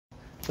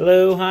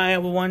Hello, hi, I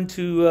want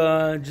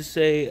to just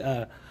say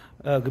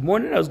good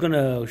morning. I was going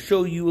to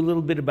show you a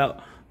little bit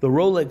about the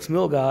ROLEX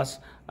MILGAUSS.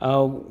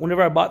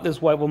 Whenever I bought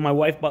this watch, well, my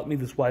wife bought me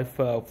this watch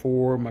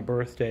for my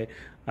birthday.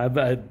 I've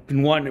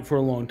been wanting it for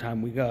a long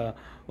time. We own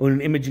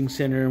an imaging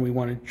center, and we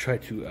want to try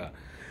to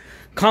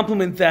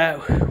complement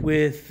that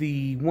with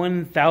the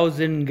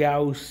 1000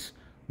 Gauss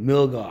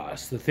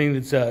MILGAUSS, the thing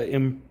that's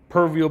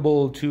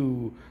impermeable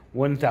to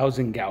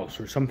 1000 Gauss,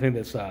 or something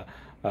that's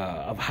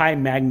of high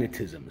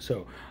magnetism.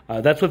 So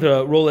that's what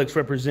the Rolex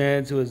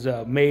represents. It was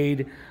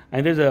made,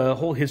 and there's a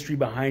whole history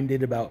behind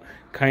it about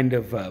kind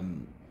of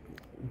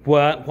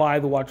why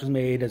the watch was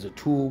made as a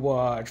tool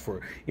watch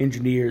for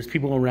engineers,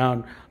 people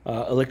around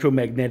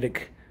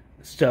electromagnetic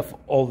stuff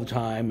all the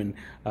time, and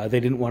they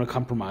didn't want to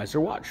compromise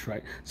their watch,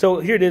 right? So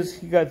here it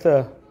is. You got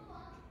the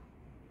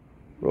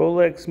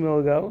Rolex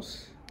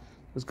MILGAUSS.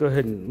 Let's go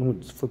ahead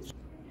and flip.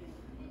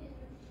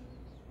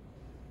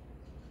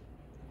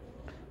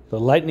 The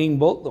lightning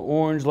bolt, the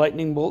orange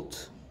lightning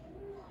bolt,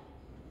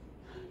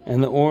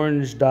 and the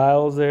orange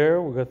dials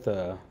there. We got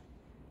the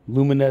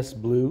luminous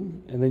blue,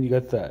 and then you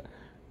got the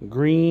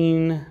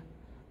green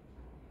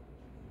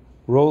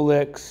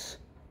Rolex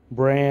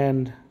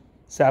brand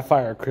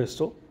sapphire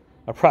crystal.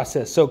 A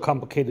process so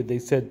complicated they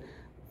said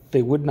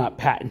they would not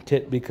patent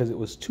it because it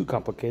was too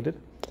complicated.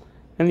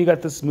 And you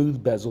got the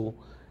smooth bezel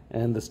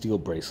and the steel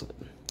bracelet.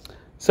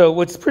 So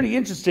what's pretty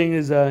interesting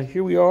is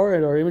here we are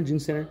at our imaging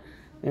center,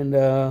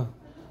 and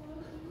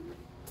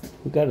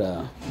we got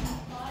a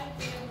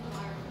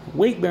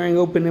weight-bearing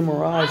open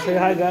MRI. Say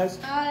hi, guys.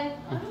 Hi.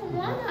 I don't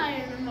want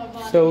iron in my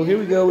body. So here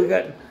we go. We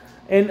got,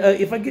 and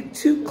if I get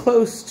too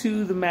close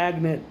to the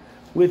magnet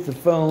with the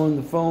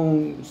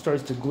phone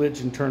starts to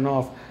glitch and turn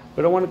off.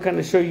 But I want to kind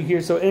of show you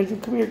here. So Andrew,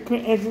 come here,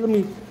 Andrew. Let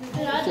me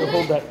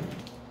hold that.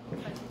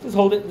 Just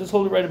hold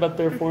it right about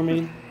there for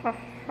me.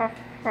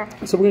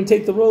 So we're gonna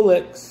take the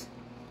Rolex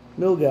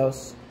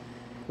MILGAUSS.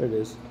 There it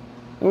is.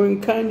 And we're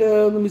gonna kind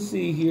of, let me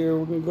see here.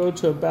 We're gonna go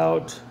to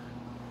about,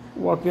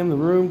 walk in the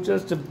room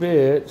just a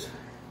bit,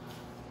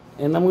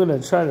 and I'm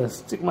gonna try to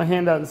stick my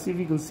hand out and see if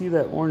you can see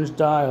that orange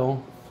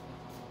dial.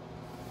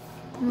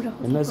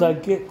 And as I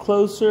get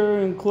closer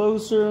and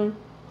closer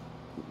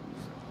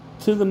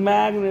to the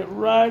magnet,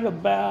 right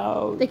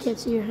about, they can't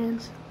see your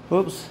hands.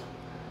 Whoops.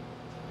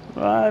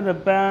 Right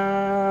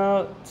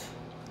about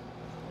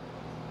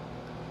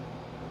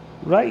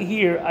right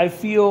here, I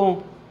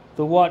feel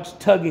the watch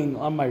tugging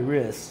on my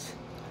wrist.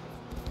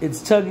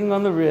 It's tugging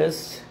on the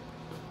wrist.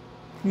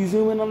 Can you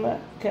zoom in on that,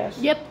 Cash?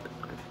 Yep.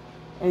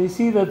 And you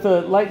see that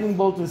the lightning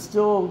bolt is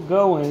still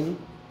going.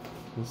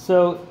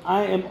 So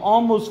I am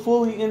almost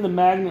fully in the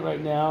magnet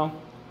right now,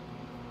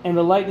 and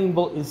the lightning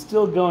bolt is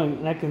still going,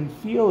 and I can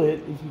feel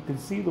it. If you can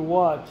see the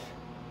watch,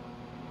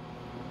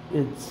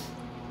 it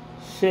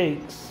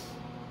shakes.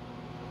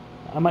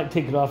 I might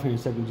take it off here in a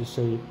second, just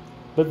show you.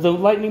 But the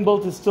lightning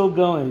bolt is still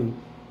going.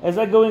 As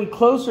I go in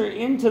closer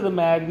into the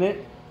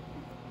magnet,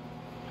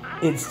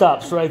 it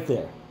stops right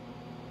there.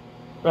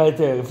 Right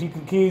there. If you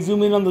can you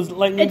zoom in on the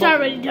lightning bolt? It's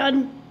already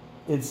done.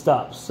 It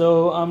stops.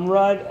 So I'm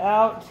right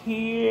out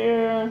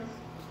here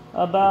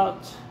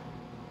about,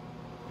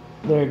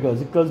 there it goes.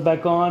 It goes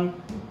back on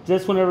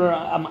just whenever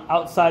I'm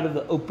outside of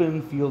the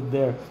open field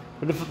there.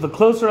 But if the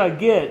closer I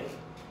get,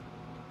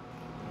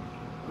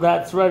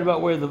 that's right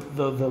about where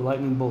the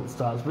lightning bolt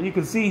stops. But you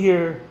can see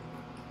here,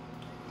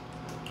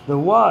 the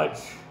watch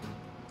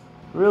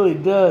really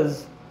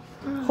does.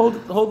 Hold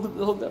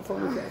that for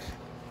me, Cash.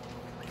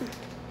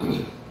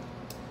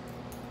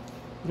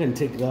 I'm gonna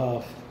take it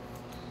off.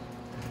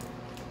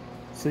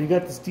 So you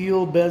got the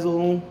steel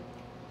bezel,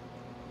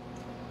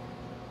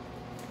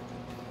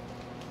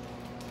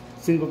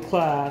 single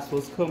class.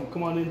 Let's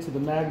come on into the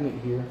magnet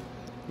here.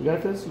 You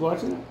got this? You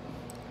watching it?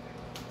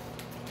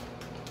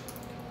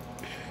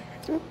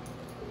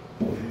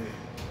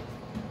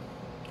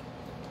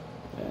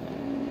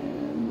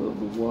 And the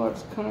watch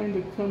kind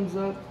of comes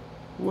up.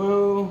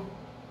 Whoa,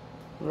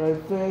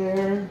 right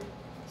there.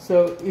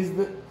 So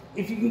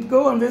if you can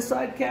go on this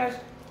side, Cash,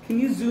 can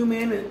you zoom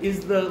in? Is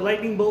the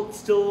lightning bolt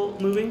still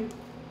moving?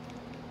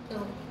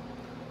 No.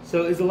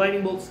 So is the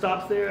lightning bolt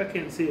stopped there? I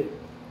can't see it.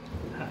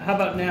 How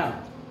about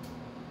now?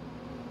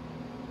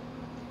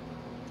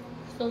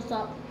 Still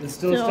stopped. It's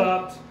still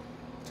stopped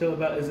till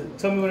about,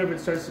 tell me whenever it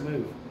starts to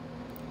move.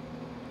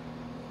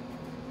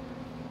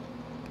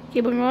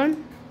 Keep it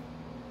going.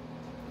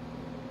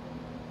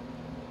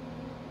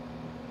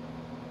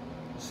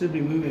 Should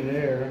be moving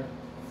there.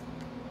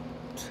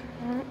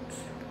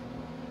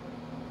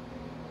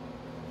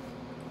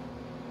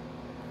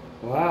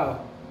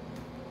 Wow.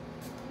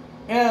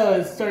 Yeah,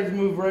 it started to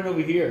move right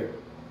over here.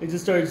 It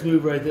just started to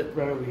move right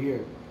over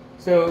here.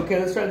 So, okay,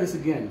 let's try this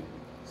again.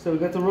 So we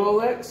got the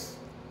Rolex.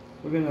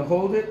 We're going to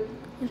hold it.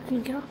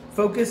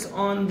 Focus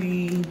on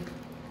the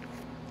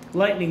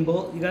lightning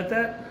bolt. You got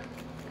that?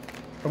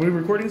 Are we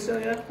recording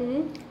still yet?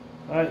 Mm-hmm.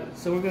 All right,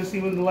 so we're going to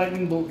see when the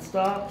lightning bolt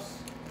stops.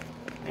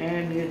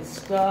 And it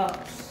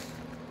stops.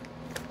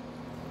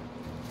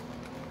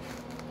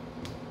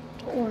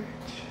 Orange.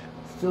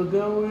 Still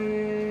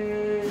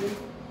going.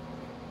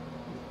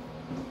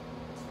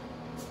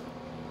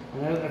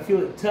 And I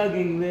feel it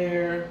tugging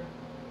there.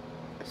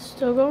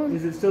 Still going.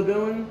 Is it still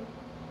going?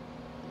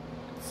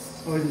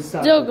 Or is it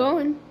stopped? Still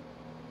going.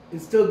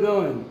 It's still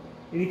going.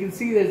 And you can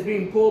see that it's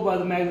being pulled by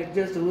the magnet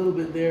just a little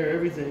bit there,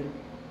 everything.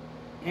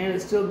 And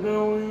it's still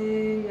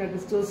going. I can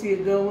still see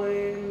it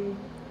going.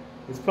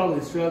 It's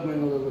probably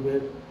struggling a little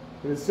bit.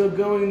 But it's still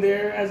going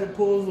there as it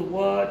pulls the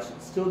watch.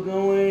 It's still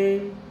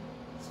going.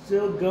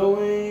 Still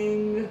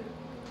going.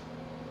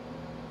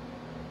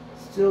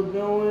 Still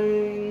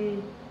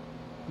going.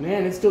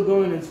 Man, it's still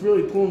going. It's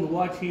really pulling the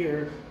watch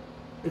here.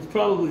 It's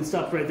probably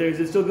stopped right there. Is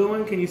it still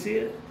going? Can you see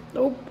it?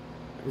 Nope.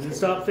 Is it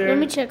stopped there? Let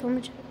me check.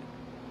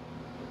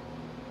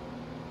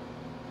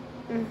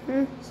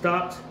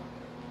 Stopped?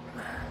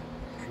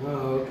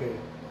 Oh, okay.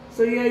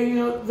 So yeah, you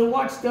know, the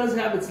watch does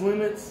have its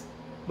limits,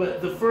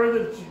 but the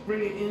further that you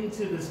bring it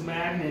into this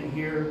magnet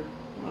here,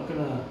 I'm not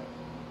gonna,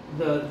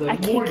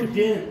 the more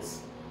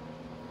dense.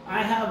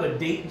 I have a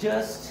date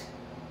just,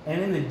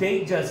 and in the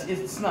date just,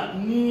 it's not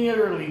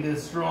nearly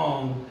this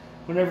strong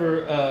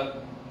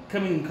whenever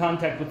coming in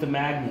contact with the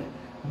magnet.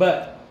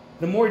 But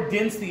the more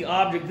dense the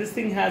object, this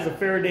thing has a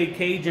Faraday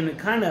cage, and it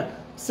kind of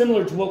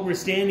similar to what we're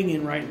standing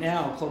in right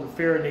now, called a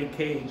Faraday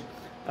cage.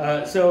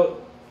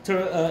 So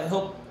to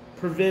help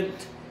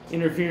prevent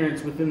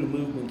interference within the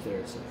movement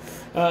there. So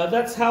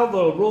that's how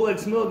the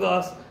ROLEX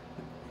MILGAUS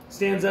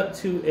stands up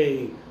to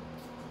a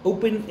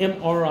open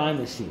MRI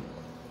machine.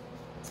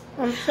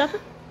 Stop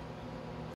it.